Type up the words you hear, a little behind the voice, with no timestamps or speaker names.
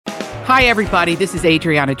Hi, everybody. This is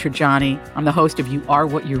Adriana Trajani. I'm the host of You Are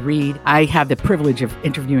What You Read. I have the privilege of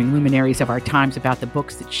interviewing luminaries of our times about the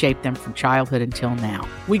books that shaped them from childhood until now.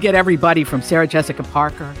 We get everybody from Sarah Jessica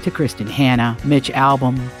Parker to Kristen Hanna, Mitch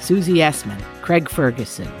Albom, Susie Essman, Craig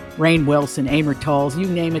Ferguson, Rainn Wilson, Amor Tolls, you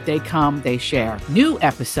name it, they come, they share. New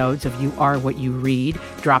episodes of You Are What You Read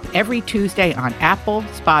drop every Tuesday on Apple,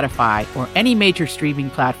 Spotify, or any major streaming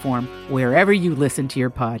platform wherever you listen to your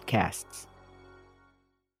podcasts.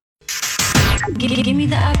 Give me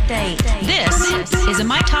the update. This is a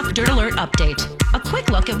My Talk Dirt Alert update. A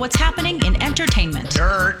quick look at what's happening in entertainment.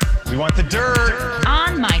 Dirt. We want the dirt.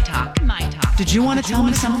 On My Talk. Did you want to tell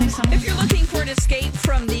me something? If you're looking for an escape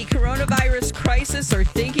from the coronavirus crisis or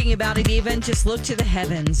thinking about it even, just look to the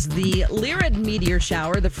heavens. The Lyrid Meteor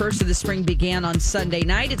Shower, the first of the spring, began on Sunday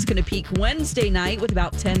night. It's going to peak Wednesday night with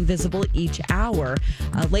about 10 visible each hour.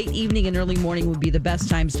 Late evening and early morning would be the best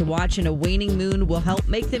times to watch, and a waning moon will help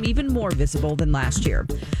make them even more visible than last year.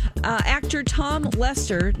 Actor Tom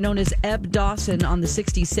Lester, known as Eb Dawson on the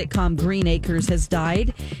 60s sitcom Green Acres, has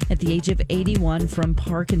died at the age of 81 from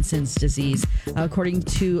Parkinson's disease. According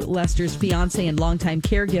to Lester's fiance and longtime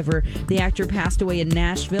caregiver, the actor passed away in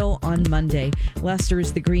Nashville on Monday. Lester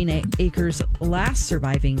is the Green Acres' last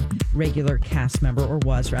surviving regular cast member, or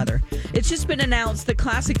was rather. It's just been announced the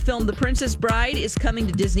classic film The Princess Bride is coming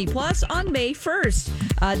to Disney Plus on May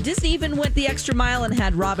 1st. Disney even went the extra mile and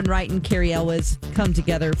had Robin Wright and Carrie Elwes come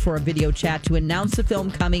together for a video chat to announce the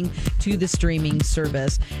film coming to the streaming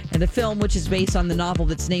service. And the film, which is based on the novel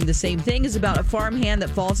that's named the same thing, is about a farmhand that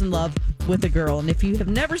falls in love with a girl. And if you have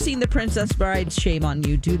never seen The Princess Bride, shame on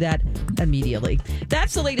you. Do that immediately.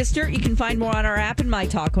 That's the latest dirt. You can find more on our app and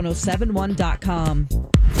mytalk1071.com.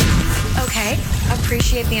 Okay,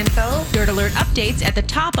 appreciate the info. Dirt Alert updates at the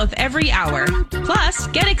top of every hour. Plus,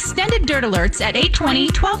 get extended Dirt Alerts at 8:20,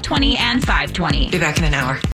 12:20, and 5:20. Be back in an hour.